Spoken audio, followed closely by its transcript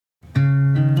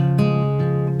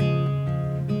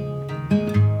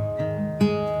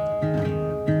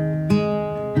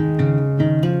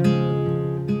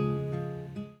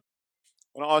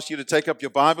ask you to take up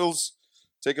your Bibles,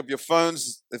 take up your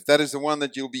phones, if that is the one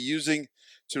that you'll be using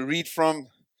to read from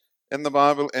in the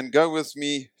Bible, and go with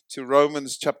me to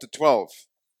Romans chapter 12.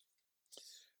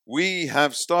 We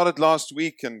have started last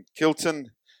week, and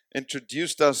Kilton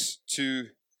introduced us to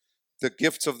the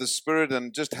gifts of the Spirit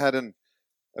and just had a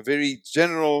very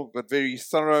general but very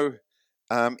thorough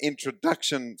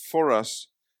introduction for us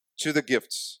to the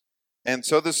gifts. And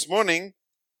so this morning,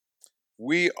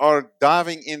 we are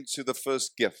diving into the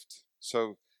first gift.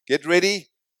 So get ready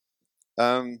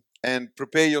and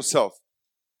prepare yourself.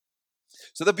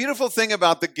 So the beautiful thing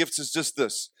about the gifts is just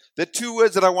this. There are two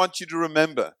words that I want you to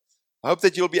remember. I hope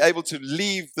that you'll be able to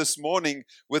leave this morning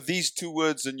with these two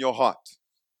words in your heart.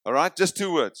 All right? Just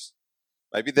two words.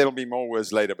 Maybe there'll be more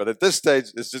words later, but at this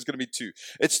stage, it's just going to be two.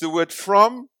 It's the word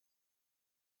from.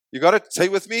 You got it? Say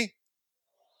it with me.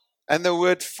 And the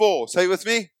word for. Say it with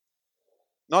me.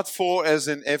 Not for as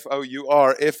in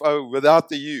F-O-U-R, F-O without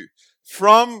the U.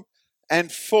 From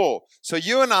and for. So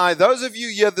you and I, those of you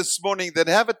here this morning that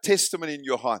have a testimony in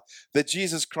your heart that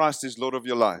Jesus Christ is Lord of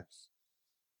your life.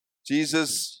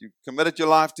 Jesus, you committed your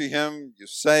life to Him, you're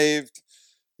saved,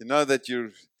 you know that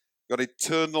you've got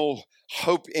eternal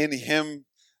hope in Him,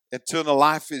 eternal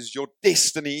life is your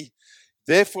destiny.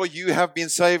 Therefore, you have been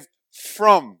saved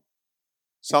from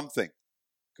something.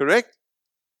 Correct?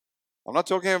 I'm not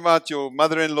talking about your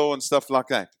mother-in-law and stuff like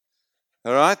that.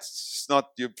 All right? It's not,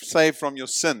 you're saved from your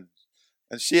sin.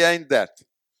 And she ain't that.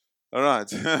 All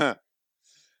right?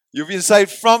 You've been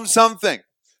saved from something.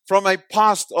 From a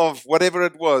past of whatever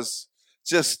it was.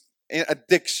 Just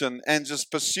addiction and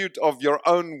just pursuit of your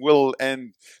own will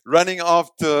and running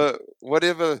after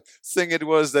whatever thing it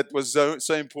was that was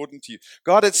so important to you.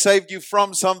 God had saved you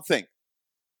from something.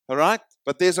 All right?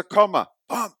 But there's a comma.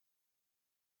 Bam.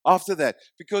 After that,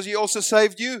 because He also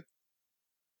saved you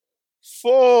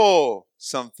for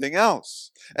something else.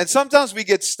 And sometimes we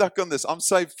get stuck on this. I'm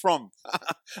saved from.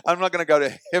 I'm not going to go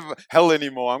to hell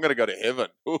anymore. I'm going to go to heaven.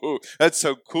 Ooh, that's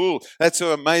so cool. That's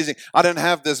so amazing. I don't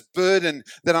have this burden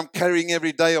that I'm carrying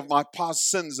every day of my past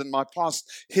sins and my past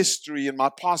history and my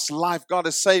past life. God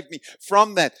has saved me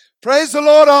from that. Praise the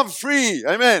Lord, I'm free.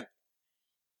 Amen.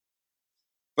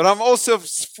 But I'm also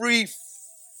free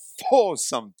for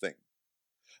something.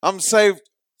 I'm saved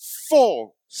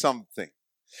for something.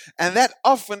 And that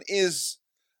often is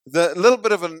the little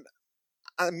bit of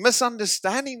a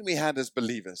misunderstanding we had as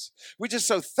believers. We're just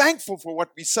so thankful for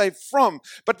what we saved from,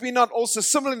 but we're not also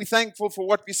similarly thankful for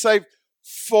what we saved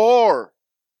for.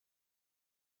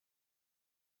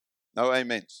 No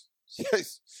amens.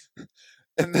 Yes.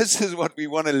 And this is what we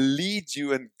want to lead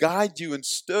you and guide you and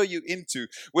stir you into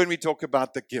when we talk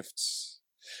about the gifts.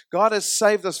 God has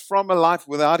saved us from a life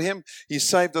without Him. He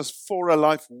saved us for a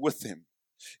life with Him.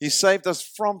 He saved us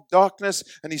from darkness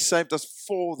and He saved us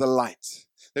for the light,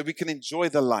 that we can enjoy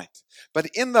the light. But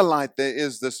in the light, there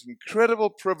is this incredible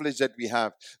privilege that we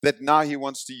have that now He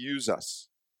wants to use us.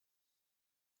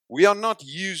 We are not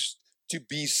used to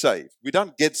be saved. We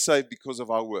don't get saved because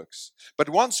of our works. But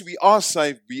once we are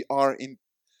saved, we are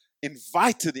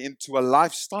invited into a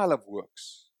lifestyle of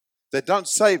works that don't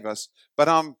save us, but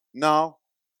I'm now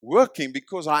working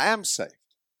because I am saved.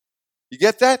 You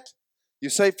get that? You're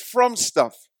saved from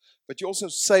stuff, but you're also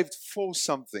saved for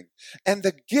something. And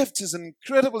the gift is an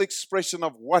incredible expression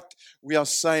of what we are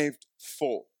saved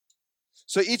for.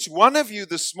 So each one of you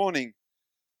this morning,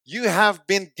 you have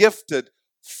been gifted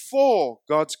for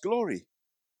God's glory.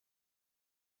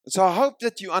 So I hope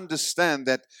that you understand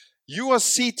that you are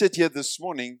seated here this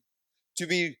morning to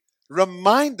be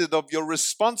reminded of your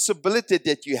responsibility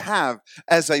that you have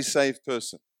as a saved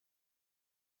person.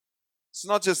 It's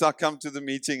not just I come to the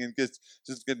meeting and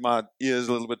just get my ears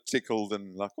a little bit tickled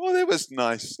and like, oh, that was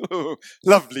nice. Oh,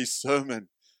 lovely sermon.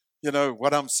 You know,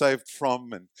 what I'm saved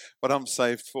from and what I'm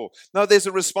saved for. No, there's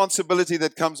a responsibility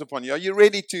that comes upon you. Are you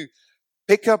ready to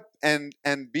pick up and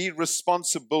be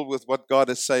responsible with what God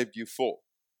has saved you for?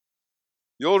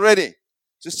 You all ready?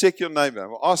 Just check your neighbor.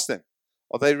 Ask them,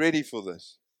 are they ready for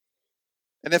this?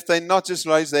 And if they're not, just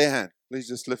raise their hand. Please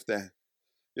just lift their hand.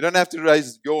 You don't have to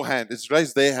raise your hand. It's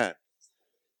raise their hand.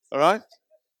 All right?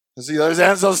 I see those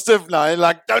hands are stiff now. You're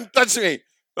like, don't touch me.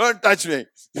 Don't touch me.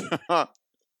 All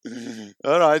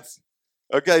right.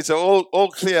 Okay, so all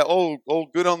clear, all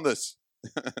good on this.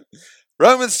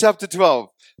 Romans chapter 12.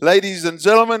 Ladies and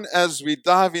gentlemen, as we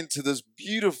dive into this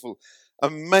beautiful,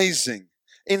 amazing,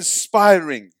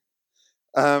 inspiring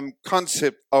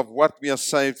concept of what we are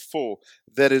saved for,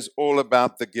 that is all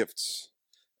about the gifts.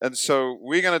 And so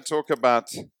we're going to talk about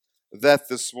that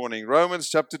this morning. Romans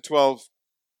chapter 12,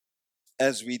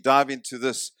 as we dive into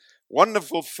this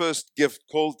wonderful first gift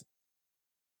called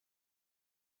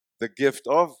the gift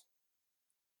of.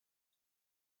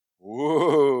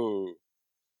 Whoa.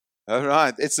 All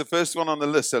right. It's the first one on the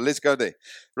list. So let's go there.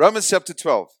 Romans chapter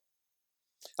 12.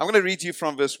 I'm going to read you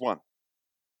from verse 1.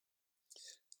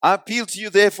 I appeal to you,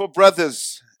 therefore,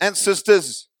 brothers and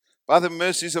sisters, by the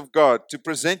mercies of God, to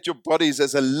present your bodies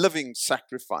as a living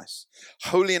sacrifice,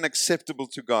 holy and acceptable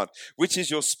to God, which is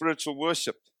your spiritual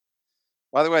worship.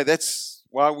 By the way, that's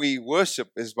why we worship,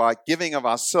 is by giving of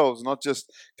ourselves, not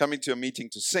just coming to a meeting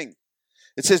to sing.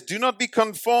 It says, do not be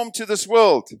conformed to this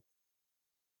world.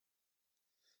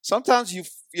 Sometimes you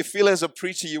feel as a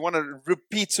preacher, you want to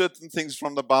repeat certain things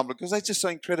from the Bible because they're just so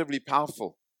incredibly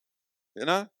powerful. You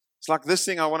know? It's like this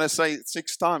thing I want to say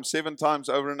 6 times, 7 times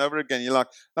over and over again. You're like,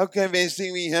 okay,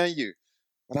 Wesley, we hear you.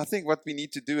 But I think what we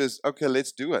need to do is, okay,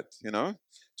 let's do it, you know.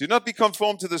 Do not be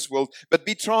conformed to this world, but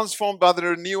be transformed by the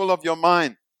renewal of your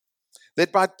mind,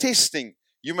 that by testing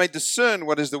you may discern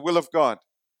what is the will of God,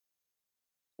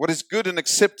 what is good and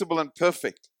acceptable and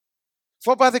perfect.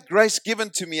 For by the grace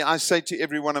given to me, I say to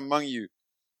everyone among you,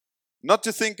 not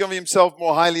to think of himself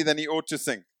more highly than he ought to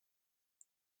think.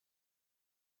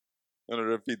 I'm going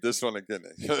to repeat this one again.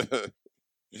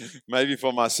 Maybe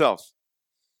for myself.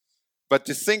 But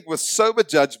to think with sober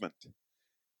judgment,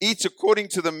 each according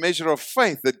to the measure of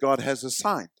faith that God has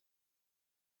assigned.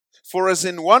 For as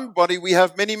in one body we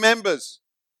have many members.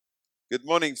 Good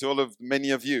morning to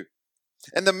many of you.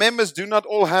 And the members do not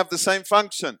all have the same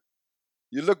function.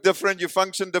 You look different, you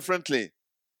function differently.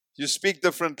 You speak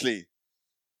differently.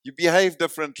 You behave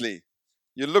differently.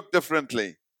 You look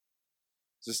differently.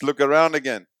 Just look around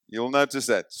again. You'll notice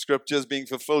that. Scripture is being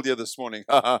fulfilled here this morning.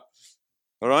 All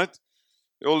right?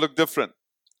 They all look different.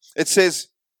 It says,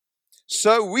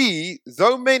 so we,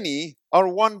 though many, are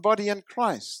one body in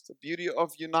Christ. The beauty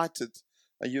of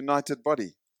a united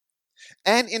body.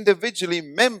 And individually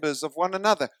members of one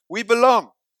another. We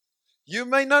belong. You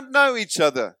may not know each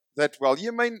other that well.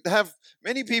 You may have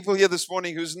many people here this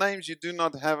morning whose names you do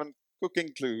not have a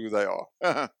cooking clue who they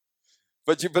are.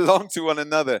 But you belong to one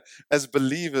another as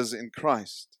believers in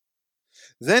Christ.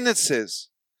 Then it says,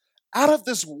 out of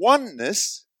this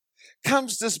oneness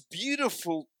comes this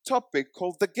beautiful topic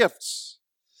called the gifts.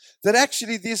 That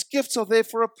actually these gifts are there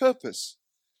for a purpose.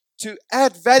 To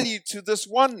add value to this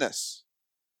oneness.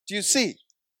 Do you see?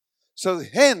 So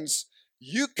hence,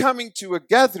 you coming to a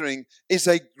gathering is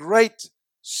a great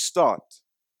start.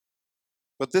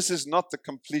 But this is not the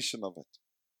completion of it.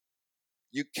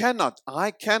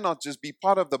 I cannot just be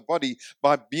part of the body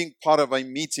by being part of a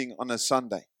meeting on a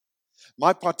Sunday.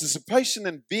 My participation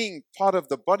in being part of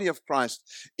the body of Christ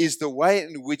is the way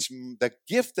in which the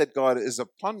gift that God is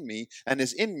upon me and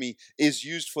is in me is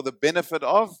used for the benefit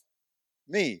of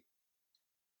me.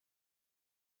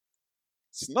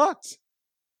 It's not.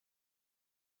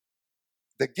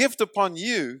 The gift upon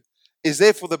you is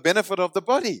there for the benefit of the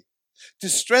body, to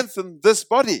strengthen this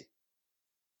body.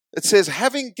 It says,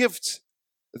 having gifts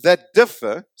that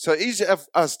differ, so each of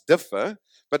us differ,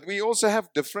 but we also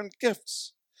have different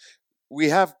gifts. We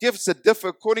have gifts that differ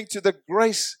according to the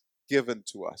grace given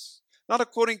to us, not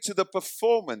according to the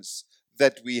performance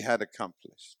that we had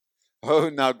accomplished. Oh,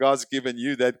 now God's given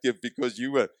you that gift because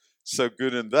you were so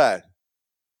good in that.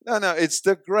 No, it's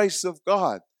the grace of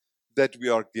God that we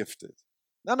are gifted.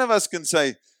 None of us can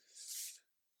say,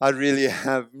 I really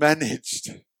have managed.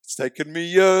 It's taken me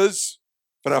years,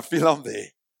 but I feel I'm there.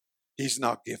 He's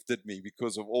now gifted me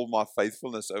because of all my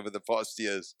faithfulness over the past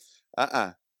years.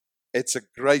 It's a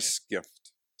grace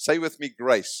gift. Say with me,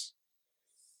 grace.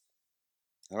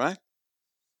 All right?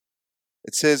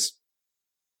 It says,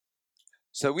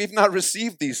 so we've now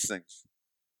received these things.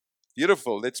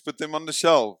 Beautiful. Let's put them on the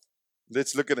shelf.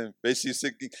 Let's look at him.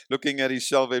 Basically looking at his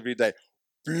shelf every day.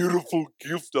 Beautiful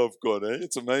gift I've got, eh?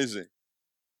 It's amazing.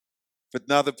 But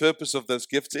now the purpose of those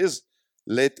gifts is,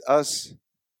 let us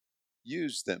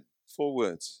use them. 4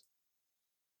 words.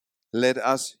 Let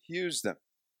us use them.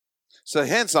 So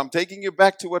hence, I'm taking you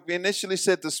back to what we initially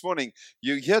said this morning.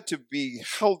 You're here to be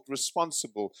held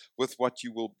responsible with what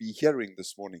you will be hearing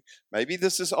this morning. Maybe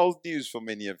this is old news for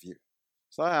many of you.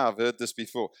 So I've heard this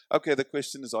before. Okay, the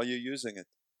question is, are you using it?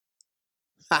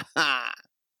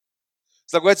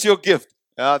 It's like, what's your gift?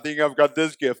 I think I've got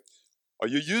this gift. Are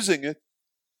you using it?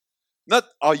 Not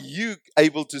are you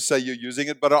able to say you're using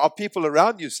it, but are people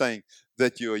around you saying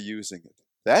that you are using it?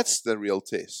 That's the real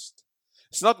test.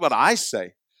 It's not what I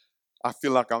say. I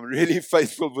feel like I'm really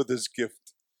faithful with this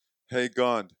gift. Hey,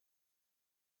 God.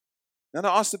 Now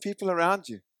ask the people around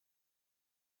you.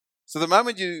 So the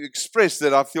moment you express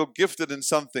that I feel gifted in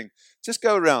something, just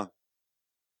go around.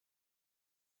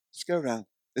 Just go around.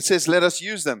 It says, let us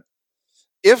use them.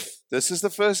 If this is the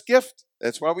first gift,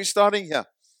 that's why we're starting here.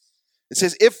 It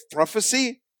says, if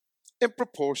prophecy, in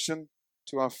proportion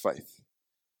to our faith,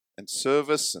 and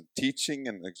service and teaching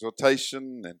and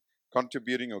exhortation and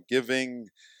contributing or giving,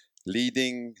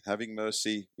 leading, having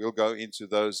mercy. We'll go into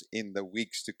those in the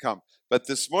weeks to come. But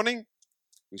this morning,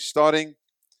 we're starting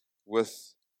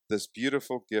with this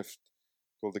beautiful gift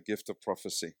called the gift of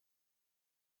prophecy.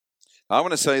 I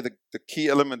want to say the key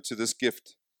element to this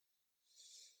gift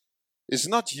is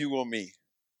not you or me.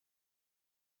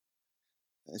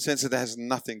 In a sense, it has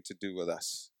nothing to do with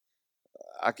us.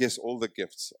 I guess all the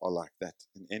gifts are like that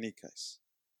in any case.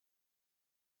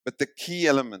 But the key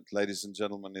element, ladies and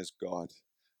gentlemen, is God.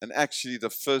 And actually, the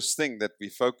first thing that we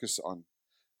focus on,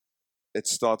 it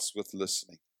starts with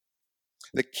listening.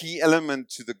 The key element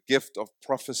to the gift of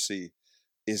prophecy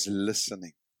is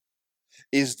listening,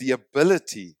 is the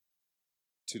ability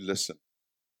to listen.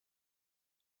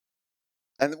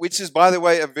 And which is, by the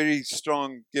way, a very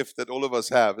strong gift that all of us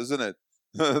have, isn't it?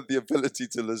 The ability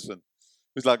to listen.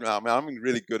 It's like, I'm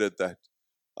really good at that.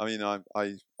 I mean,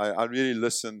 I really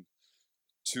listen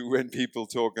to when people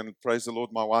talk, and praise the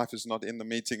Lord, my wife is not in the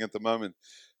meeting at the moment,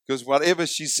 because whatever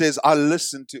she says, I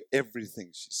listen to everything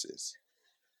she says.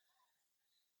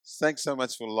 Thanks so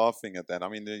much for laughing at that. I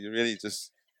mean, you really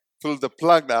just pulled the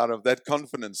plug out of that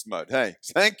confidence mode. Hey,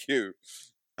 thank you.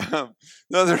 I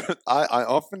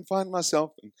often find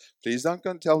myself, and please don't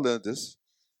go and tell her this.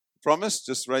 Promise,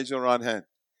 just raise your right hand.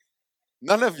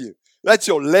 None of you. That's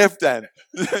your left hand.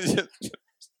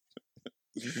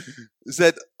 Is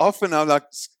that often I'm like,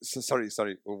 sorry,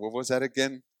 what was that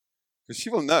again? Because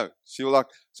she will know. She will like,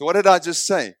 so what did I just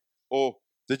say? Or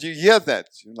did you hear that?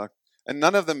 You're like, and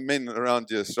none of the men around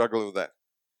you struggle with that.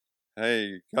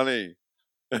 Hey, Kelly.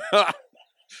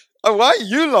 Oh, why are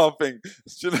you laughing?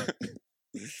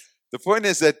 The point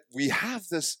is that we have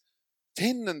this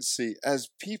tendency as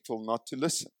people not to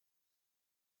listen.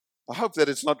 I hope that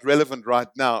it's not relevant right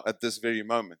now at this very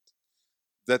moment.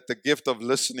 That the gift of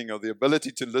listening or the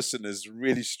ability to listen is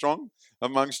really strong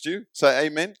amongst you. Say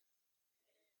amen.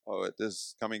 Oh, it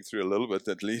is coming through a little bit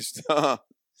at least.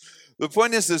 The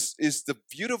point is this is the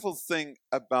beautiful thing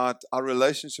about our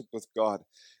relationship with God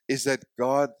is that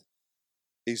God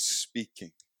is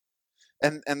speaking.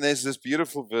 And there's this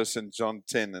beautiful verse in John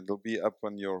 10, and it'll be up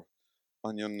on your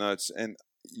notes. And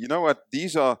you know what?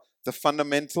 These are the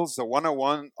fundamentals, the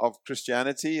 101 of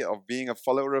Christianity, of being a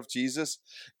follower of Jesus,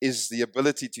 is the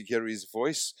ability to hear his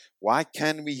voice. Why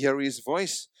can we hear his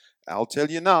voice? I'll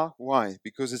tell you now why.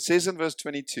 Because it says in verse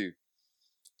 22,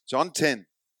 John 10,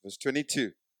 verse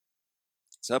 22,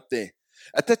 it's up there.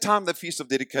 At that time, the feast of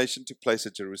dedication took place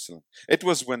at Jerusalem. It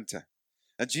was winter,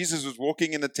 and Jesus was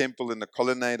walking in the temple in the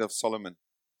colonnade of Solomon.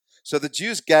 So the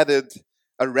Jews gathered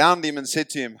around him and said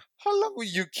to him, how long will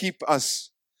you keep us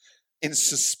in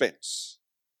suspense?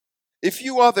 If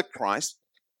you are the Christ,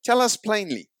 tell us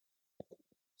plainly.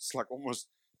 It's like almost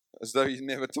as though he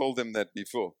never told them that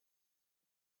before.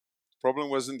 The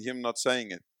problem wasn't him not saying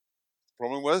it. The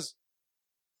problem was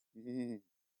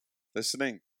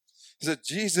listening. So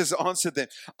Jesus answered them,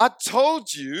 I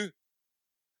told you,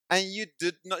 and you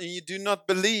do not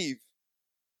believe.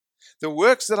 The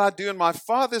works that I do in my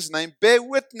Father's name bear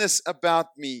witness about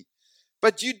me.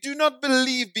 But you do not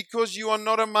believe because you are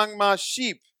not among my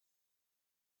sheep.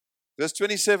 Verse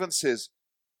 27 says,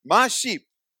 my sheep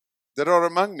that are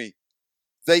among me,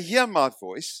 they hear my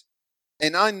voice,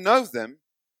 and I know them,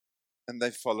 and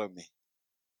they follow me.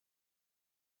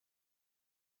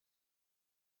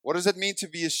 What does it mean to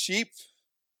be a sheep?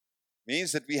 It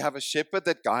means that we have a shepherd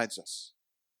that guides us.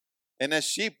 And as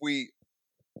sheep, we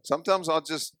sometimes are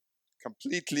just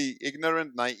completely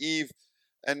ignorant, naive,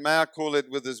 and may I call it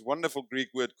with this wonderful Greek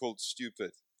word called stupid.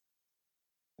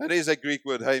 That is a Greek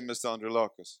word, hey, Mr.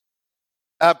 Androlakis.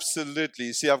 Absolutely.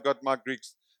 You see, I've got my Greek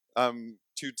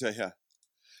tutor here.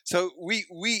 So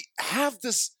we have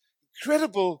this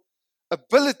incredible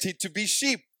ability to be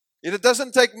sheep. It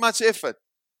doesn't take much effort.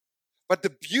 But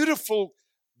the beautiful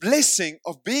blessing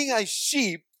of being a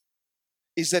sheep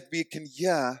is that we can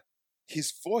hear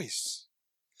his voice.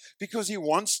 Because he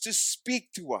wants to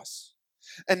speak to us.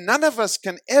 And none of us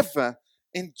can ever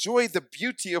enjoy the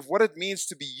beauty of what it means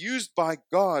to be used by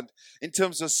God in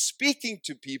terms of speaking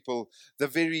to people the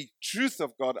very truth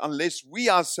of God unless we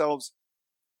ourselves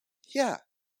hear.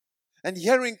 And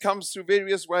hearing comes through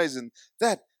various ways. And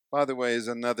that, by the way, is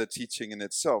another teaching in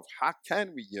itself. How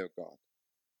can we hear God?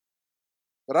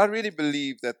 But I really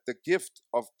believe that the gift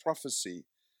of prophecy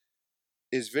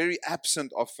is very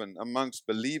absent often amongst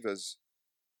believers.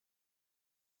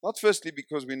 Not firstly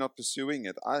because we're not pursuing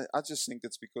it. I just think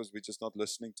it's because we're just not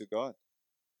listening to God.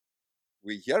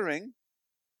 We're hearing,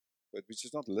 but we're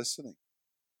just not listening.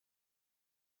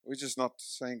 We're just not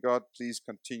saying, God, please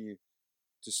continue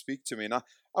to speak to me. Now,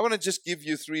 I want to just give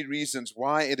you 3 reasons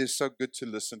why it is so good to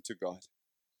listen to God.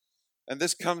 And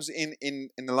this comes in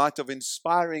the light of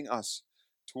inspiring us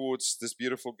towards this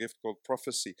beautiful gift called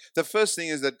prophecy. The first thing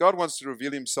is that God wants to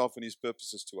reveal himself and his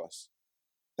purposes to us.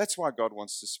 That's why God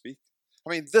wants to speak.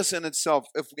 I mean, this in itself,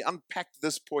 if we unpack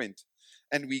this point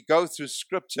and we go through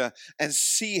Scripture and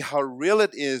see how real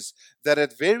it is that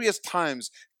at various times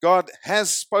God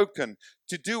has spoken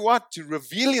to do what? To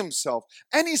reveal himself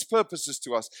and his purposes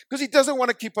to us. Because he doesn't want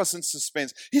to keep us in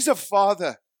suspense. He's a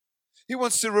father. He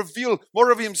wants to reveal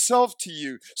more of himself to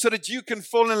you so that you can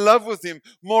fall in love with him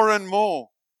more and more.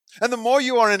 And the more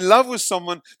you are in love with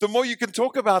someone, the more you can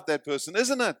talk about that person,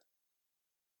 isn't it?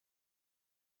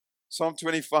 Psalm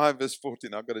 25 verse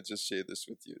 14, I've got to just share this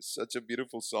with you. It's such a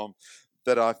beautiful psalm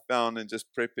that I found in just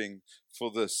prepping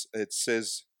for this. It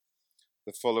says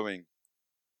the following.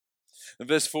 In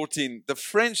verse 14, the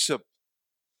friendship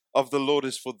of the Lord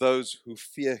is for those who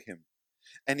fear him,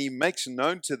 and he makes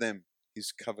known to them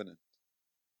his covenant.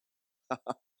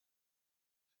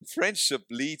 Friendship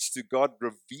leads to God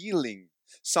revealing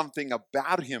something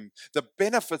about him, the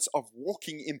benefits of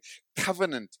walking in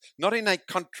covenant, not in a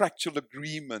contractual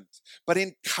agreement, but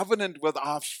in covenant with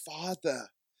our Father.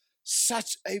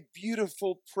 Such a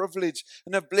beautiful privilege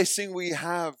and a blessing we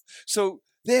have. So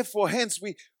therefore, hence,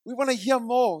 we want to hear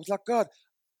more. It's like, God,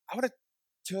 I want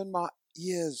to turn my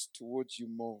ears towards you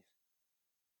more.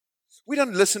 We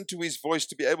don't listen to his voice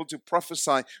to be able to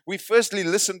prophesy. We firstly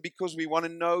listen because we want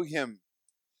to know him.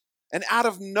 And out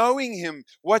of knowing him,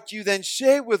 what you then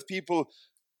share with people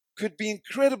could be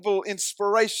incredible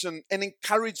inspiration and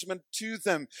encouragement to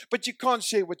them. But you can't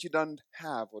share what you don't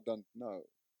have or don't know,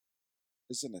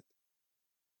 isn't it?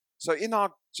 So in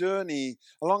our journey,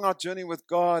 along our journey with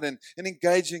God and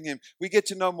engaging him, we get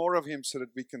to know more of him so that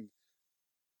we can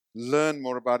learn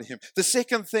more about him. The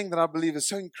second thing that I believe is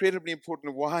so incredibly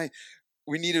important, why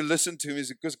we need to listen to him,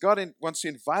 is because God wants to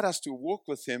invite us to walk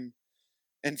with him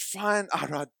and find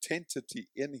our identity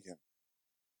in him.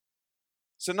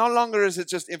 So no longer is it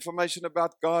just information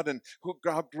about God and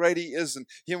how great he is and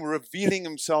him revealing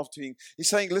himself to him.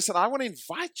 He's saying, listen, I want to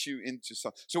invite you into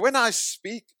something. So when I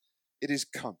speak, it is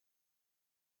come.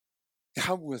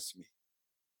 Come with me.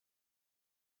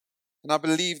 And I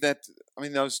believe that,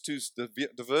 those two,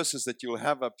 the verses that you'll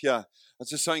have up here are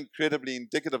just so incredibly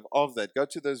indicative of that. Go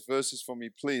to those verses for me,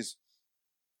 please.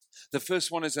 The first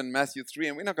one is in Matthew 3,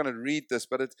 and we're not going to read this,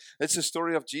 but it's a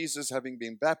story of Jesus having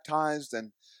been baptized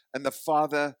and the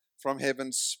Father from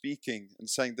heaven speaking and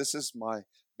saying, this is my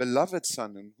beloved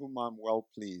Son in whom I'm well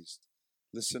pleased.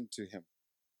 Listen to him.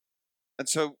 And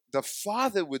so the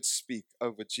Father would speak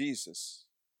over Jesus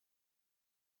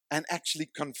and actually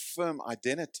confirm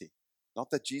identity. Not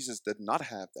that Jesus did not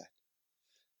have that.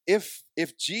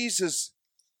 If Jesus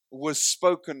was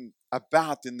spoken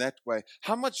about in that way,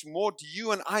 how much more do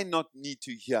you and I not need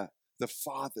to hear the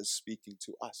Father speaking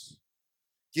to us,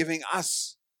 giving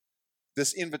us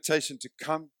this invitation to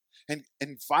come and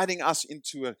inviting us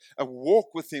into a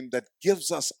walk with him that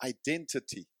gives us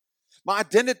identity. My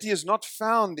identity is not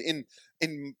found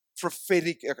in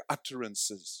prophetic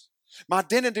utterances. My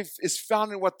identity is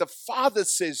found in what the Father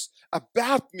says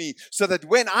about me, so that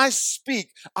when I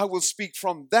speak, I will speak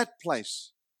from that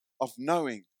place of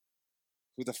knowing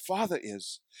who the Father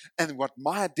is and what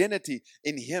my identity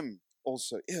in him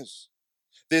also is.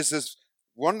 There's this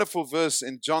wonderful verse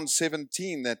in John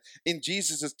 17 that in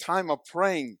Jesus' time of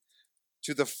praying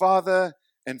to the Father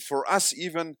and for us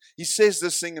even, he says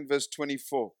this thing in verse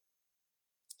 24.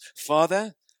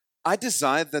 Father, I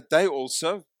desire that they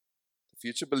also,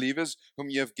 future believers whom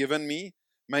you have given me,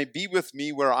 may be with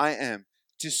me where I am,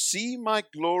 to see my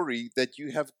glory that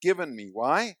you have given me.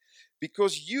 Why?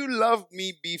 Because you loved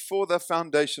me before the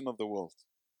foundation of the world.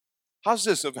 How's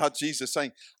this about Jesus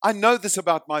saying, I know this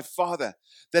about my Father,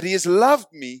 that he has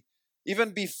loved me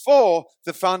even before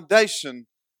the foundation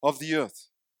of the earth.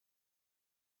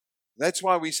 That's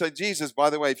why we say Jesus, by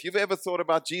the way, if you've ever thought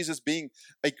about Jesus being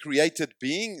a created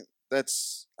being,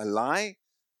 that's a lie.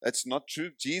 That's not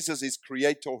true. Jesus is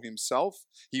creator himself.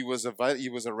 He was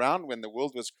around when the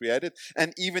world was created.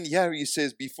 And even here he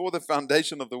says, before the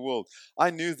foundation of the world,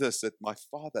 I knew this, that my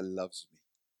Father loves me.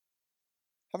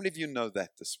 How many of you know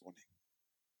that this morning?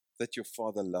 That your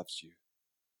Father loves you.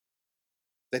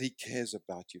 That he cares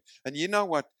about you. And you know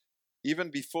what? Even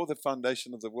before the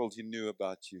foundation of the world, he knew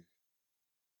about you.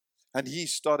 And he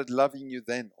started loving you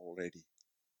then already.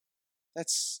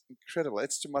 That's incredible.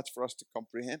 It's too much for us to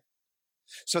comprehend.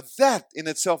 So that in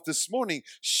itself this morning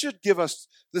should give us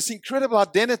this incredible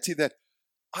identity that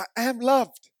I am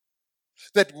loved.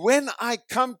 That when I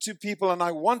come to people and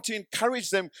I want to encourage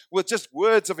them with just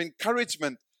words of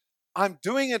encouragement, I'm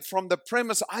doing it from the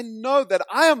premise I know that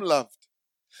I am loved.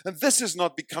 And this is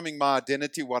not becoming my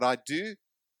identity, what I do,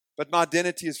 but my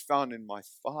identity is found in my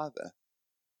Father.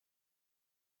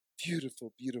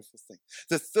 Beautiful, beautiful thing.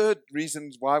 The third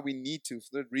reason why we need to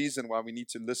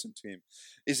listen to Him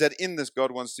is that in this,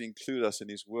 God wants to include us in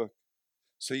His work.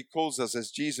 So He calls us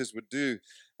as Jesus would do.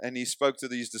 And He spoke to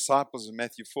these disciples in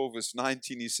Matthew 4, verse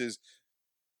 19. He says,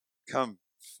 come,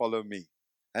 follow me,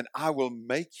 and I will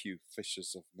make you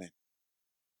fishers of men.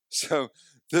 So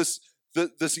this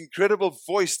incredible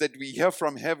voice that we hear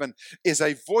from heaven is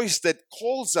a voice that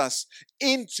calls us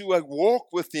into a walk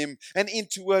with Him and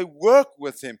into a work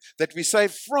with Him that we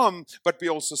save from, but we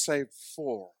also save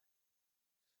for.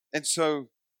 And so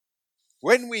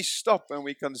when we stop and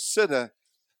we consider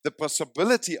the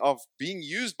possibility of being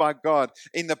used by God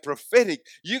in the prophetic,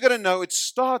 you got to know it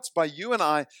starts by you and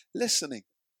I listening.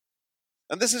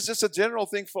 And this is just a general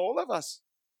thing for all of us.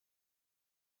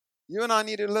 You and I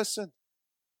need to listen.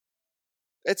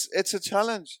 It's a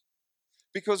challenge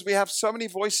because we have so many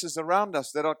voices around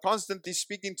us that are constantly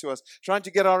speaking to us, trying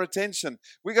to get our attention.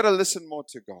 We got to listen more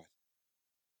to God.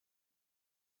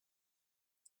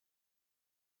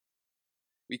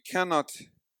 We cannot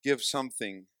give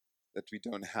something that we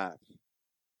don't have.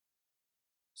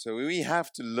 So we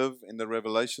have to live in the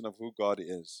revelation of who God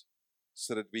is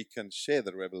so that we can share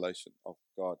the revelation of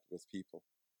God with people.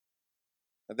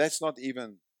 And that's not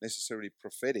even necessarily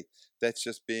prophetic. That's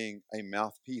just being a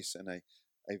mouthpiece and a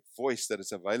voice that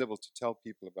is available to tell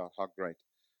people about how great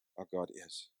our God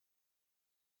is.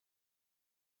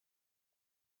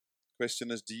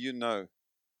 Question is, do you know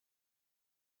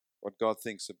what God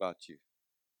thinks about you?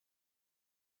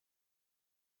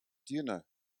 Do you know?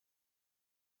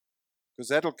 Because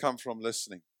that'll come from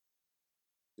listening.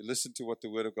 You listen to what the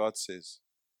Word of God says.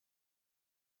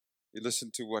 You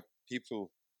listen to what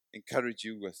people encourage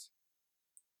you with.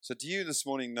 So do you this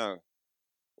morning know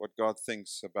what God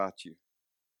thinks about you?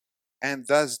 And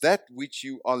does that which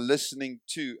you are listening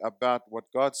to about what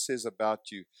God says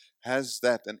about you, has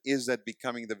that and is that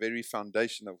becoming the very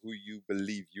foundation of who you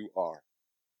believe you are?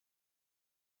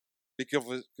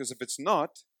 Because if it's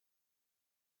not,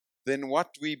 then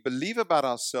what we believe about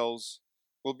ourselves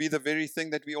will be the very thing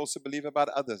that we also believe about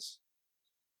others.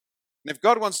 And if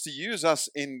God wants to use us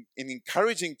in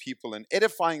encouraging people and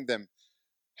edifying them,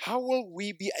 how will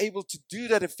we be able to do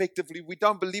that effectively if we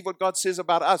don't believe what God says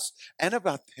about us and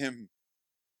about them?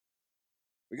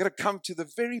 We've got to come to the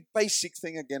very basic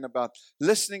thing again about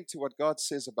listening to what God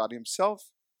says about Himself,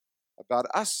 about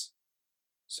us,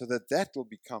 so that that will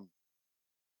become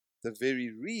the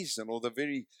very reason or the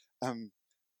very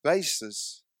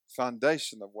basis,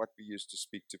 foundation of what we use to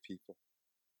speak to people.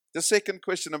 The second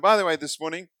question, and by the way, this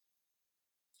morning,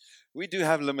 we do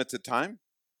have limited time.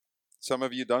 Some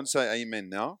of you don't say amen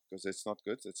now because that's not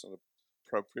good. That's not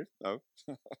appropriate. No.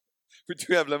 We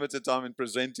do have limited time in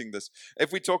presenting this.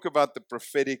 If we talk about the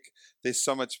prophetic, there's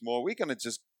so much more. We're going to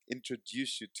just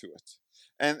introduce you to it.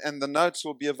 And the notes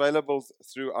will be available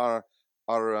through our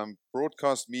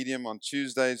broadcast medium on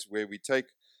Tuesdays, where we take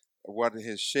what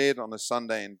is shared on a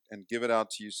Sunday and give it out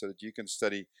to you so that you can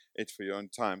study it for your own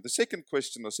time. The second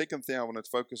question, the second thing I want to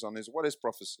focus on is, what is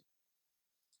prophecy?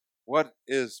 What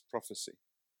is prophecy?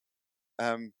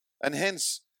 And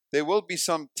hence, there will be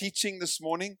some teaching this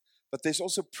morning, but there's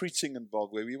also preaching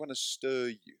involved where we want to stir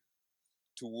you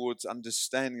towards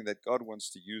understanding that God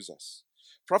wants to use us.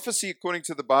 Prophecy, according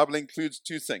to the Bible, includes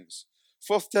two things: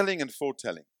 forthtelling and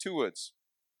foretelling. Two words.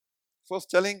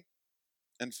 Forthtelling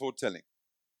and foretelling.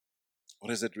 What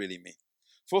does it really mean?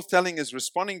 Forthtelling is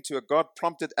responding to a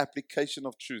God-prompted application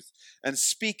of truth and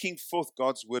speaking forth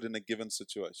God's word in a given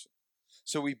situation.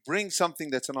 So we bring something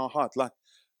that's in our heart, like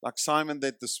Simon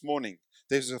did this morning.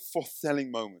 There's a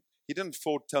forthtelling moment. He didn't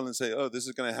foretell and say, oh, this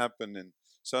is going to happen and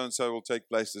so will take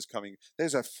place this coming.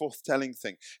 There's a forthtelling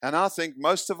thing. And I think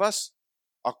most of us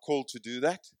are called to do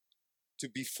that, to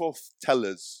be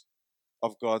forthtellers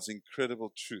of God's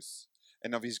incredible truth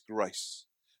and of His grace.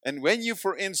 And when you,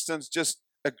 for instance, just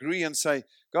agree and say,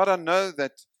 God, I know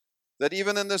that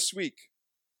even in this week,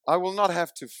 I will not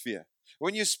have to fear.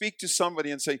 When you speak to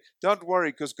somebody and say, don't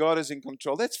worry because God is in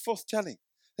control, that's forthtelling.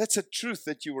 That's a truth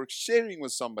that you were sharing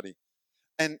with somebody.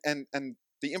 And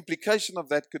the implication of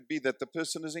that could be that the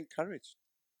person is encouraged.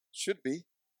 Should be.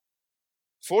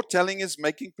 Foretelling is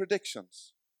making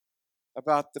predictions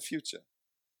about the future.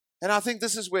 And I think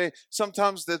this is where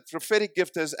sometimes the prophetic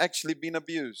gift has actually been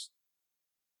abused.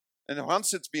 And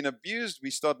once it's been abused, we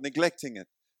start neglecting it.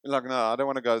 We're like, no, I don't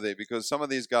want to go there because some of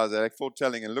these guys are like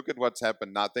foretelling and look at what's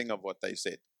happened, nothing of what they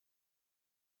said.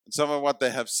 And some of what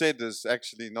they have said has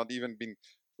actually not even been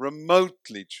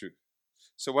remotely true.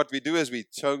 So what we do is we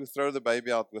throw the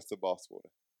baby out with the bathwater.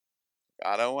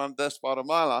 I don't want this part of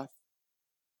my life.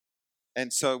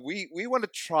 And so we want to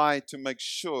try to make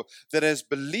sure that as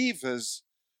believers,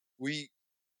 we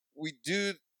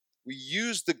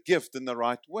use the gift in the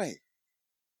right way.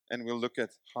 And we'll look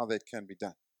at how that can be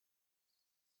done.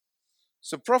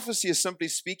 So prophecy is simply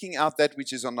speaking out that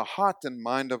which is on the heart and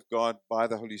mind of God by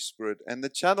the Holy Spirit. And the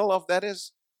channel of that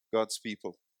is God's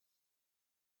people.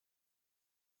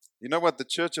 You know what? The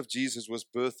Church of Jesus was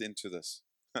birthed into this.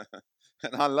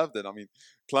 And I loved it. I mean,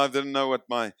 Clive didn't know what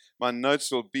my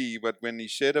notes will be, but when he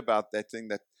shared about that thing,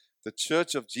 that the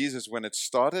Church of Jesus, when it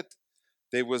started,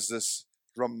 there was this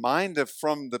reminder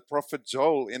from the prophet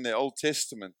Joel in the Old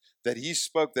Testament that he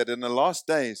spoke that in the last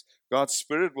days, God's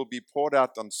Spirit will be poured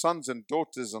out on sons and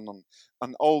daughters and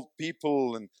on old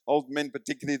people and old men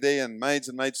particularly there and maids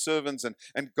and maidservants,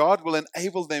 and God will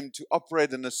enable them to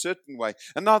operate in a certain way.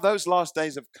 And now those last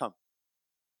days have come.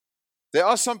 There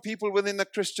are some people within the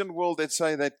Christian world that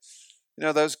say that,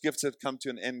 those gifts had come to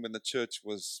an end when the church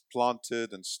was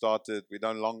planted and started. We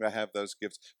no longer have those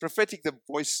gifts. Prophetic, the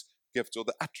voice gifts or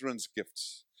the utterance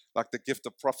gifts, like the gift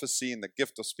of prophecy and the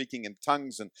gift of speaking in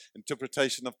tongues and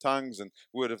interpretation of tongues and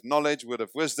word of knowledge, word of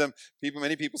wisdom.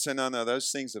 Many people say, no,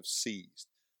 those things have ceased.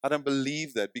 I don't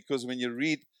believe that, because when you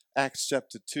read Acts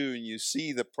chapter 2 and you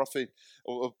see the prophet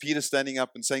or Peter standing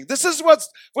up and saying, this is what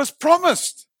was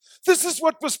promised. This is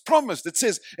what was promised. It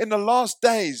says, in the last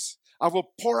days, I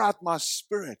will pour out my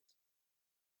Spirit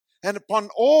and upon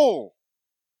all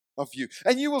of you.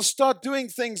 And you will start doing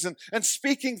things and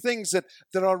speaking things that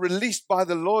are released by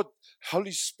the Lord,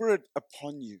 Holy Spirit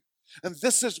upon you. And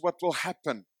this is what will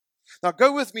happen. Now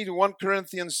go with me to 1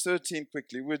 Corinthians 13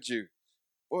 quickly, would you?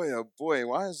 Boy, oh boy,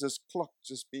 why is this clock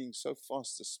just being so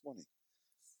fast this morning?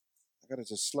 I've got to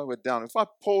just slow it down. If I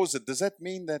pause it, does that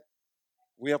mean that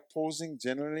we are pausing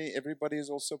generally? Everybody is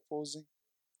also pausing?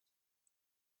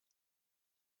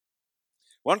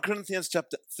 1 Corinthians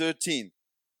chapter 13.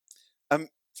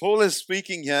 Paul is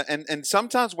speaking here, and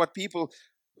sometimes what people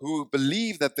who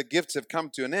believe that the gifts have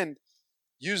come to an end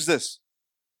use this.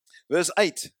 Verse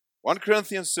 8, 1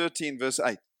 Corinthians 13, verse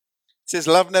 8. It says,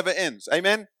 love never ends.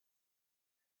 Amen?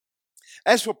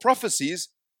 As for prophecies,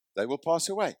 they will pass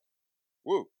away.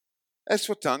 Woo. As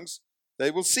for tongues,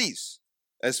 they will cease.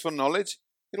 As for knowledge,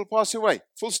 it'll pass away.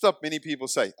 Full stop, many people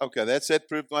say. Okay, that's it,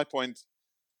 proved my point.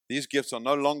 These gifts are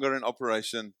no longer in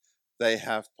operation. They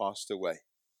have passed away.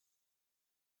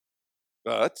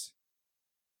 But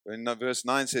when verse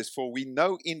 9 says, for we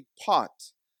know in part,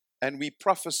 and we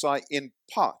prophesy in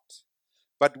part.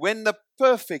 But when the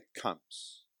perfect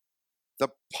comes, the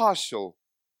partial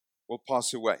will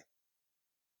pass away.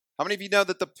 How many of you know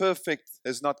that the perfect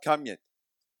has not come yet?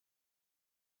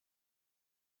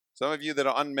 Some of you that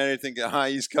are unmarried think,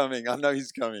 he's coming. I know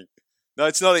he's coming. No,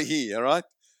 it's not a he, all right?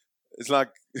 It's like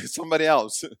somebody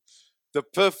else. The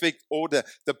perfect order,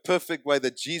 the perfect way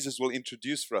that Jesus will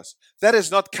introduce for us. That has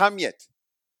not come yet.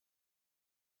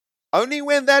 Only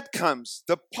when that comes,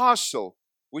 the partial,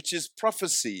 which is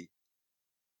prophecy,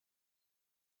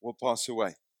 will pass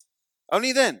away.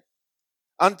 Only then.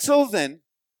 Until then,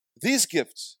 these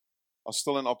gifts are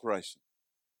still in operation.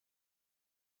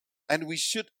 And we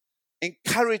should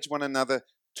encourage one another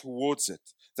towards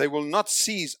it. They will not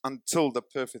cease until the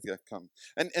perfect come.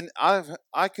 And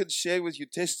I could share with you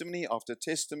testimony after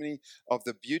testimony of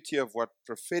the beauty of what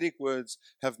prophetic words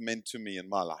have meant to me in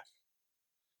my life.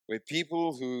 Where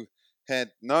people who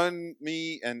had known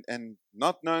me and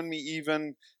not known me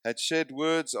even had shared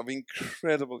words of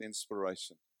incredible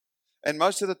inspiration. And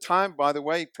most of the time, by the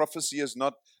way, prophecy is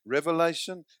not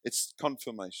revelation, it's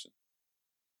confirmation.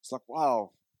 It's like,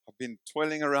 wow, I've been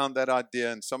toiling around that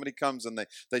idea, and somebody comes and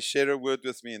they share a word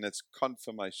with me, and it's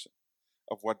confirmation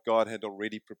of what God had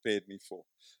already prepared me for.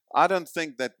 I don't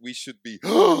think that we should be,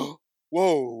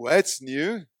 whoa, that's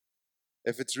new.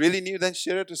 If it's really new, then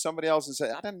share it to somebody else and say,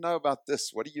 I don't know about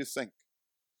this. What do you think?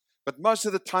 But most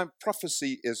of the time,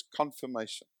 prophecy is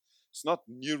confirmation. It's not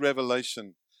new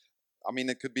revelation. I mean,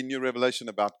 it could be new revelation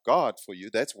about God for you.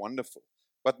 That's wonderful.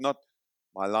 But not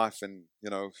my life and,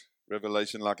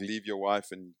 revelation like leave your wife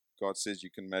and God says you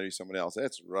can marry somebody else.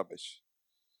 That's rubbish.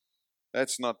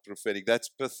 That's not prophetic. That's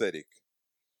pathetic.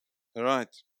 All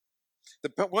right. The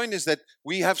point is that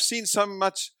we have seen so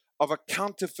much of a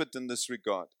counterfeit in this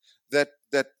regard that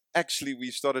actually we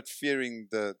started fearing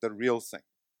the real thing.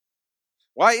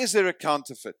 Why is there a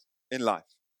counterfeit in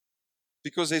life?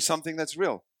 Because there's something that's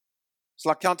real. It's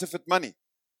like counterfeit money.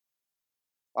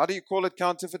 How do you call it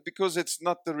counterfeit? Because it's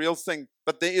not the real thing,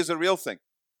 but there is a real thing,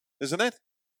 isn't it?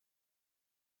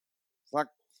 It's like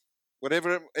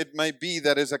whatever it may be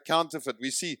that is a counterfeit.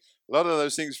 We see a lot of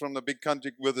those things from the big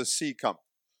country where the sea come.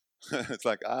 It's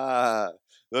like,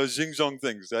 those Xinjiang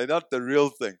things, they're not the real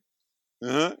thing.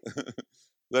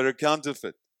 They're a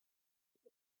counterfeit.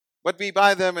 But we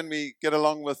buy them and we get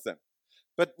along with them.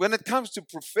 But when it comes to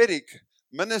prophetic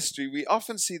ministry, we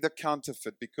often see the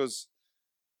counterfeit because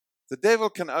the devil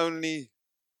can only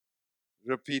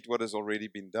repeat what has already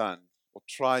been done or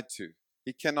try to.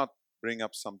 He cannot bring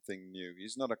up something new.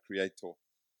 He's not a creator.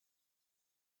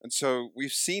 And so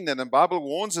we've seen that, and the Bible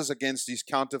warns us against these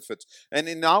counterfeits. And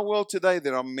in our world today,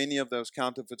 there are many of those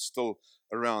counterfeits still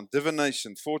around.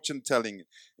 Divination, fortune telling,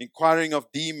 inquiring of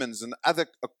demons, and other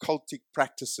occultic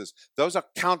practices. Those are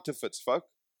counterfeits, folk.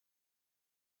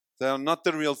 They are not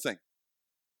the real thing.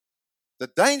 The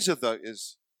danger, though,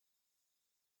 is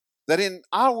that in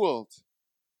our world,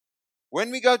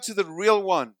 when we go to the real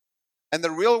one, and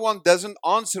the real one doesn't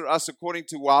answer us according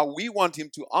to how we want him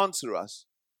to answer us,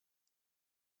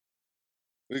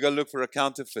 we got to look for a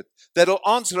counterfeit that'll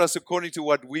answer us according to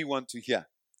what we want to hear.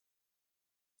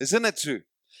 Isn't it true?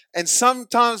 And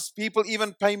sometimes people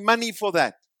even pay money for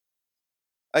that.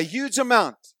 A huge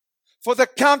amount for the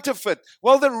counterfeit.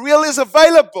 Well, the real is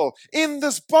available in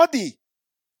this body.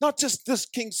 Not just this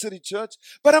King City Church,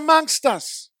 but amongst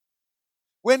us.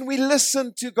 When we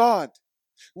listen to God,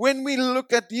 when we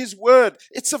look at His Word,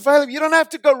 it's available. You don't have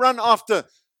to go run after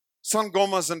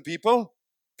sangomas and people.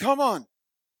 Come on.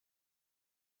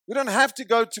 We don't have to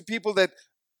go to people that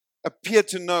appear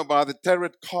to know by the tarot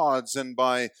cards and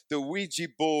by the Ouija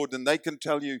board, and they can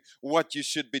tell you what you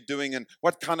should be doing and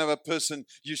what kind of a person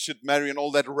you should marry and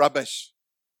all that rubbish.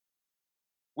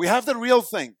 We have the real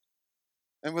thing.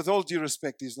 And with all due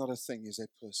respect, He's not a thing, He's a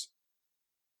person.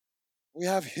 We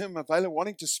have Him available,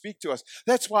 wanting to speak to us.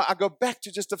 That's why I go back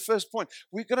to just the first point.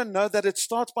 We've got to know that it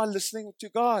starts by listening to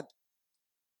God,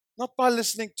 not by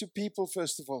listening to people,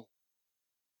 first of all.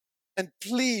 And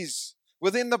please,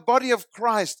 within the body of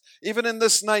Christ, even in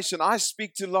this nation, I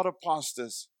speak to a lot of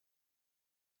pastors.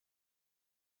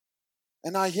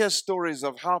 And I hear stories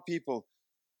of how people,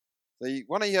 they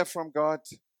want to hear from God,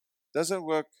 doesn't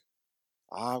work,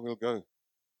 we'll go.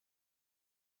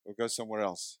 We'll go somewhere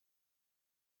else.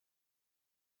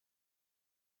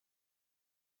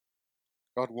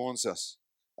 God warns us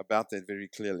about that very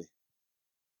clearly.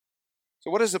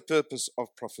 So what is the purpose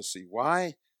of prophecy?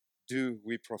 Why do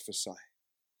we prophesy? I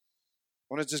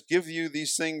want to just give you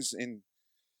these things in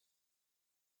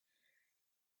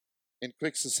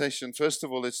quick succession. First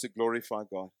of all, it's to glorify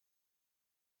God.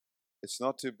 It's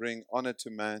not to bring honor to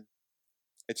man.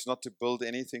 It's not to build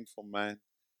anything for man.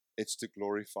 It's to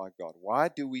glorify God. Why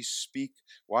do we speak?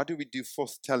 Why do we do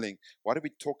forthtelling? Why do we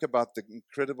talk about the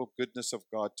incredible goodness of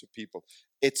God to people?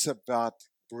 It's about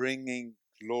bringing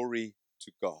glory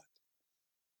to God.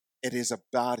 It is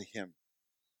about Him.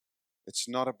 It's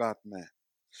not about man.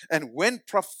 And when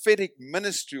prophetic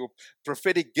ministry or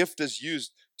prophetic gift is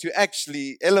used to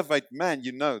actually elevate man,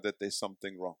 you know that there's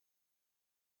something wrong.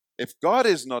 If God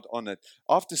is not on it,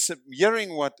 after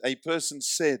hearing what a person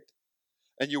said,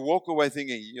 and you walk away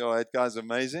thinking, that guy's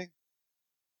amazing,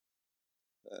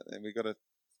 then we've got to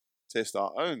test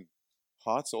our own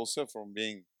hearts also from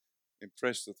being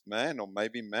impressed with man, or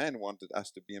maybe man wanted us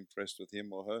to be impressed with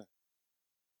him or her.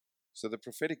 So the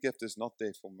prophetic gift is not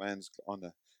there for man's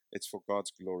honor. It's for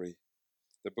God's glory.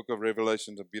 The book of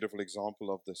Revelation is a beautiful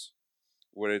example of this,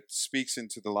 where it speaks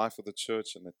into the life of the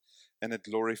church and it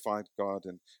glorified God.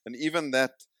 And even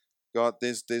that, God,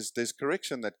 there's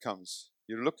correction that comes.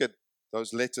 You look at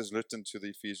those letters written to the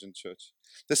Ephesian church.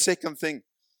 The second thing,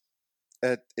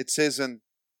 it says in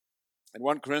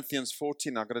 1 Corinthians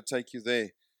 14, I'm going to take you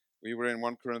there. We were in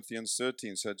 1 Corinthians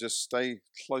 13, so just stay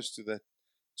close to that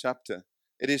chapter.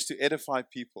 It is to edify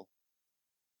people.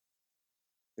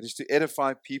 It is to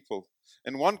edify people.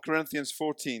 In 1 Corinthians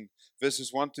 14,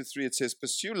 verses 1 to 3, it says,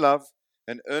 "Pursue love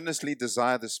and earnestly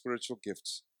desire the spiritual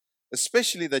gifts,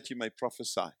 especially that you may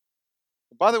prophesy."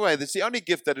 By the way, that's the only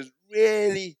gift that is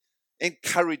really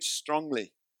encouraged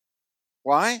strongly.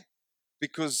 Why?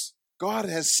 Because God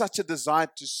has such a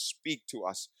desire to speak to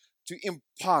us, to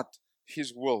impart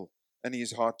His will and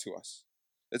His heart to us.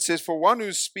 It says, "For one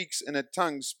who speaks in a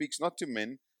tongue speaks not to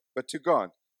men, but to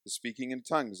God." The speaking in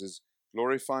tongues is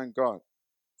glorifying God.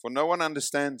 "For no one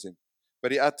understands him,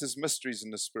 but he utters mysteries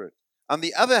in the Spirit." On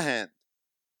the other hand,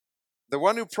 the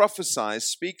one who prophesies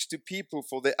speaks to people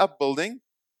for their upbuilding,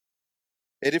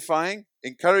 edifying,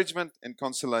 encouragement, and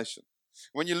consolation.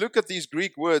 When you look at these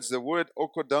Greek words, the word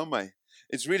oikodome,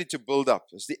 it's really to build up.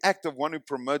 It's the act of one who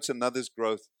promotes another's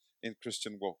growth in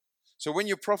Christian walk. So when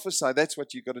you prophesy, that's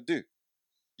what you got to do.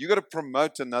 You got to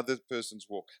promote another person's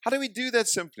walk. How do we do that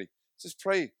simply? Just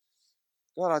pray.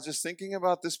 God, I was just thinking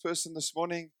about this person this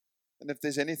morning, and if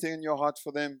there's anything in your heart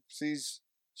for them, please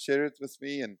share it with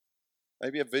me. And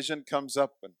maybe a vision comes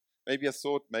up, and maybe a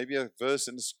thought, maybe a verse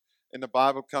in the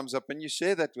Bible comes up, and you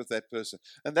share that with that person.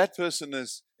 And that person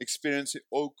is experiencing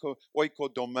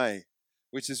oikodome,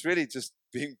 which is really just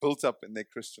being built up in their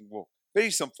Christian walk.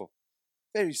 Very simple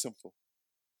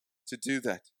to do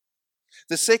that.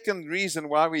 The second reason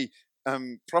why we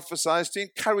prophesy is to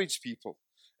encourage people.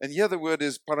 And here the word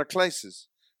is paraklesis,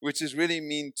 which is really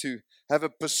mean to have a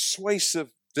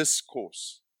persuasive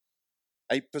discourse.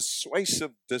 A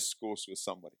persuasive discourse with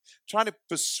somebody. Trying to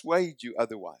persuade you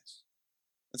otherwise.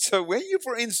 And so when you,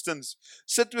 for instance,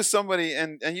 sit with somebody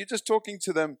and you're just talking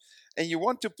to them and you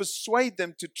want to persuade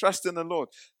them to trust in the Lord,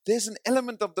 there's an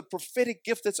element of the prophetic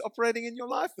gift that's operating in your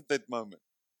life at that moment.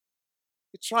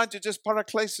 You're trying to just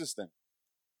paraklesis them,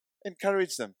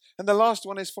 encourage them. And the last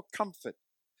one is for comfort.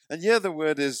 And here the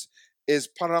word is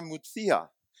paramuthia,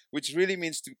 which really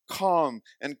means to calm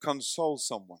and console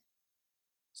someone.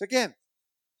 So again,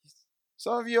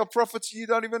 some of you are prophets, you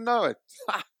don't even know it.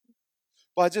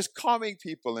 By just calming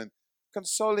people and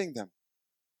consoling them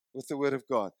with the word of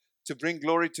God, to bring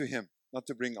glory to Him, not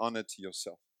to bring honor to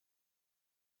yourself.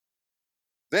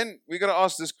 Then we're going to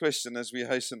ask this question as we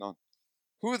hasten on.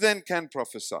 Who then can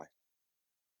prophesy?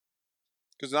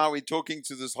 Because now we're talking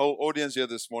to this whole audience here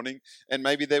this morning, and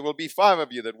maybe there will be 5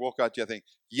 of you that walk out here thinking,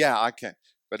 yeah, I can.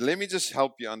 But let me just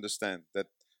help you understand that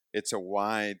it's a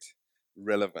wide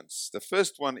relevance. The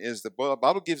first one is the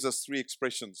Bible gives us 3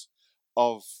 expressions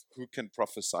of who can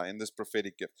prophesy in this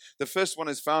prophetic gift. The first one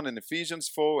is found in Ephesians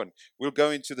 4, and we'll go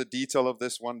into the detail of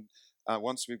this one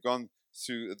once we've gone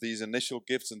through these initial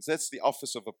gifts. And that's the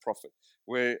office of a prophet,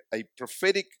 where a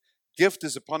prophetic gift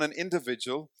is upon an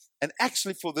individual, and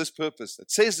actually for this purpose. It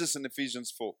says this in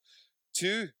Ephesians 4,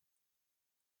 to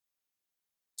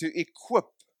equip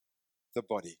the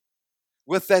body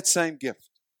with that same gift,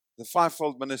 the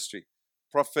 5-fold ministry: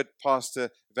 prophet, pastor,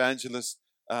 evangelist,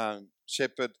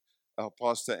 shepherd,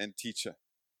 pastor, and teacher.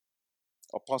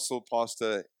 Apostle,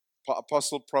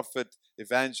 prophet,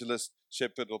 evangelist,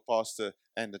 shepherd, or pastor,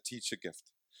 and a teacher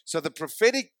gift. So the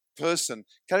prophetic person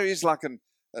carries like an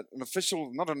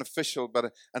official, not an official, but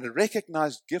a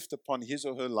recognized gift upon his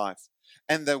or her life.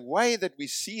 And the way that we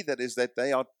see that is that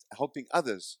they are helping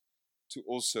others to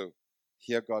also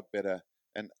hear God better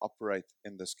and operate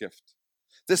in this gift.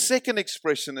 The second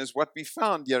expression is what we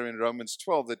found here in Romans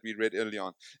 12 that we read early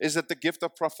on, is that the gift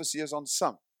of prophecy is on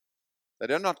some. They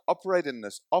do not operate in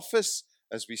this office,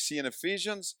 as we see in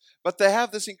Ephesians, but they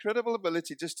have this incredible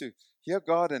ability just to hear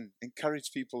God and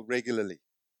encourage people regularly.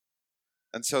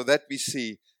 And so that we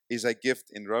see is a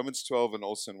gift in Romans 12 and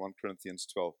also in 1 Corinthians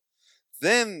 12.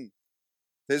 Then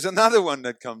there's another one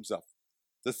that comes up.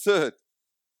 The third.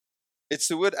 It's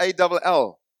the word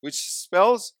ALL, which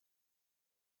spells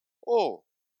all.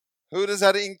 Who does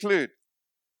that include?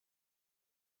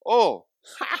 All.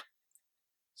 Ha!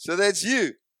 So that's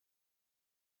you.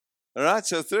 All right,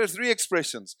 so there are 3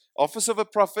 expressions. Office of a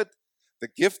prophet, the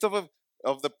gift of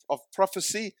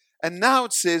prophecy, and now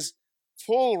it says,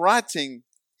 Paul writing,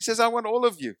 he says, I want all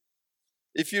of you.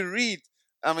 If you read,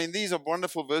 these are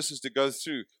wonderful verses to go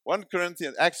through. 1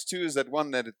 Corinthians, Acts 2 is that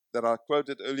one that I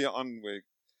quoted earlier on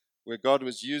where God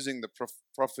was using the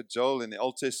prophet Joel in the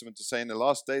Old Testament to say, in the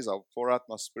last days I'll pour out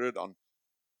my spirit on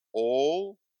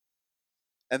all.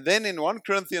 And then in 1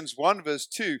 Corinthians 1 verse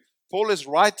 2, Paul is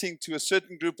writing to a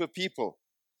certain group of people.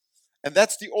 And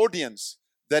that's the audience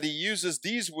that he uses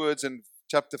these words in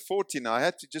chapter 14. Now, I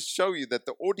had to just show you that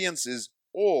the audience is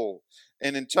all.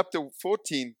 And in chapter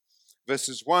 14,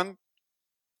 verses 1,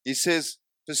 he says,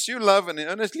 pursue love and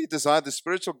earnestly desire the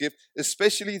spiritual gift,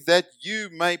 especially that you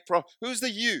may Who's the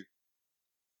you?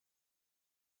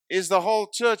 Is the whole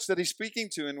church that he's speaking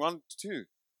to in 1-2.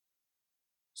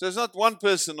 So it's not one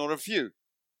person or a few.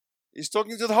 He's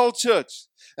talking to the whole church.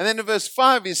 And then in verse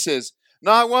 5 he says,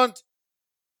 now I want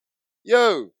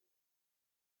you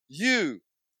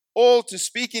all to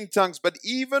speak in tongues, but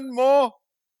even more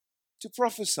to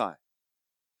prophesy.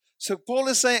 So Paul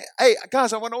is saying, hey,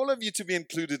 guys, I want all of you to be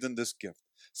included in this gift.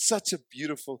 Such a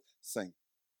beautiful thing.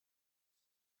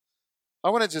 I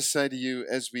want to just say to you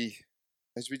as we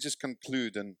just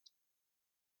conclude and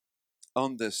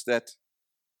on this, that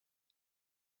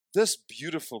this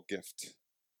beautiful gift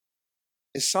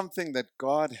is something that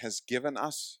God has given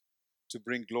us to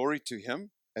bring glory to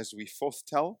Him as we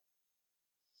forthtell.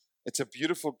 It's a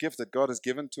beautiful gift that God has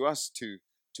given to us to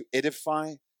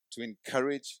edify, to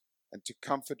encourage, and to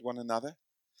comfort one another.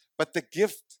 But the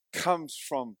gift comes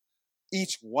from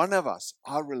each one of us,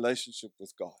 our relationship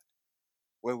with God,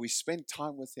 where we spend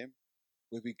time with Him,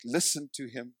 where we listen to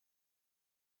Him,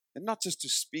 And not just to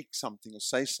speak something or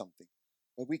say something,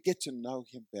 but we get to know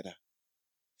Him better.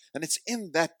 And it's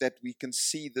in that we can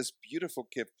see this beautiful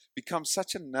gift become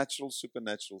such a natural,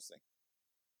 supernatural thing.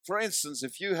 For instance,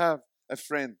 if you have a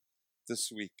friend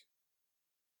this week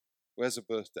who has a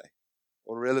birthday,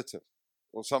 or a relative,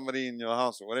 or somebody in your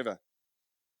house, or whatever,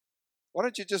 why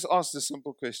don't you just ask the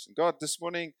simple question, God, this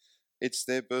morning, it's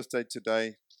their birthday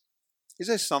today. Is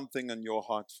there something in your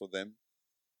heart for them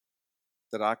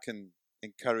that I can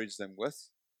encourage them with?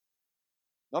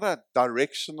 Not a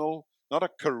directional, not a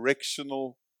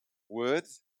correctional word,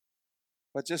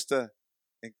 but just an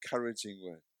encouraging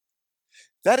word.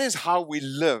 That is how we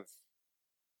live.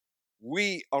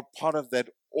 We are part of that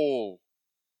all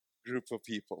group of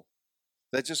people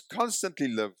that just constantly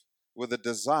live with a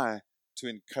desire to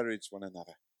encourage one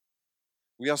another.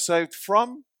 We are saved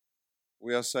from,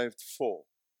 we are saved for.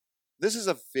 This is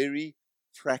a very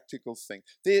practical thing.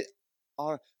 There's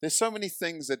so many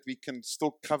things that we can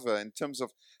still cover in terms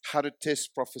of how to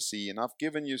test prophecy, and I've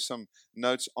given you some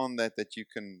notes on that you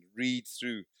can read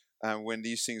through when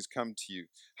these things come to you.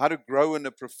 How to grow in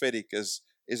the prophetic is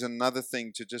another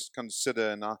thing to just consider,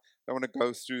 and I don't want to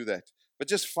go through that. But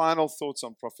just final thoughts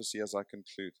on prophecy as I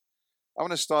conclude. I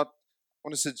want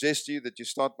to suggest to you that you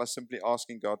start by simply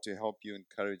asking God to help you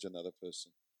encourage another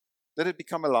person. Let it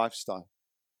become a lifestyle.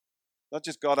 Not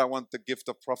just, God, I want the gift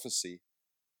of prophecy,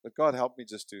 but God, help me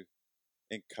just to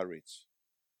encourage.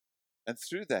 And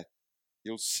through that,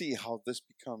 you'll see how this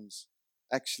becomes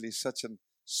actually such a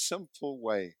simple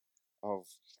way of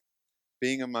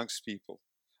being amongst people.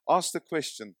 Ask the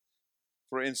question,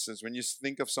 for instance, when you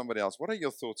think of somebody else, what are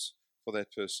your thoughts for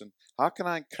that person? How can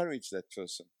I encourage that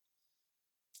person?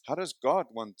 How does God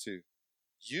want to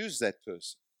use that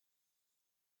person?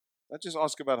 Not just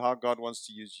ask about how God wants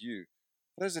to use you.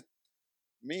 What does it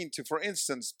mean to, for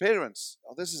instance, parents?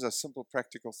 Oh, this is a simple,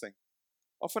 practical thing.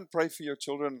 Often pray for your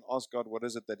children and ask God what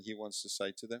is it that He wants to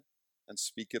say to them and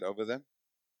speak it over them.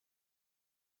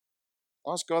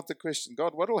 Ask God the question,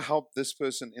 God, what will help this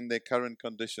person in their current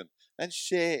condition? And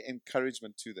share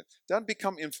encouragement to them. Don't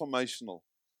become informational.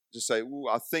 Just say, ooh,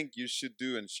 I think you should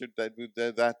do and should they do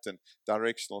that and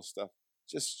directional stuff.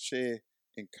 Just share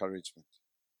encouragement.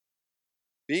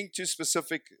 Being too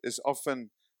specific is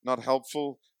often not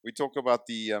helpful. We talk about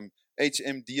the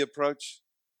HMD approach.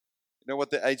 You know what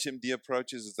the HMD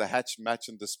approach is? It's the hatch, match,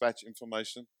 and dispatch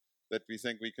information that we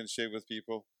think we can share with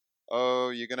people. Oh,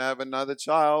 you're going to have another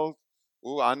child.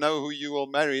 Oh, I know who you will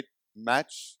marry.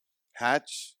 Match,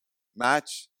 hatch,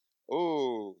 match.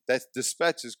 Oh, that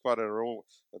dispatch is quite a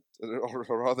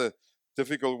rather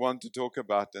difficult one to talk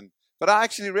about. But I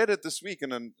actually read it this week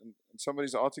in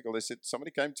somebody's article. They said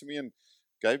somebody came to me and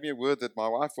gave me a word that my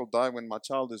wife will die when my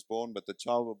child is born, but the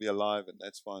child will be alive, and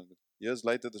that's fine. But years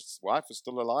later, the wife is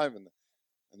still alive, and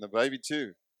the baby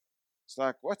too. It's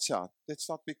like, watch out. Let's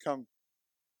not become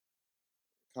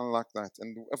kind of like that.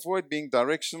 And avoid being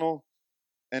directional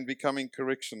and becoming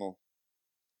correctional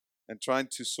and trying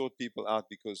to sort people out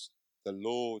because the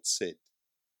Lord said.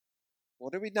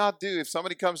 What do we now do if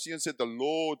somebody comes to you and said, the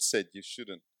Lord said you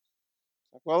shouldn't?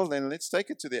 Like, well, then let's take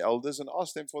it to the elders and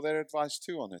ask them for their advice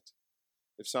too on it.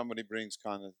 If somebody brings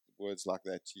kind of words like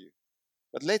that to you.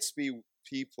 But let's be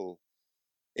people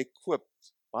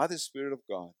equipped by the Spirit of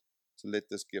God to let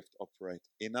this gift operate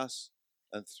in us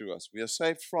and through us. We are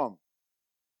saved from,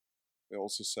 we're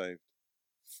also saved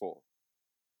for.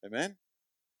 Amen?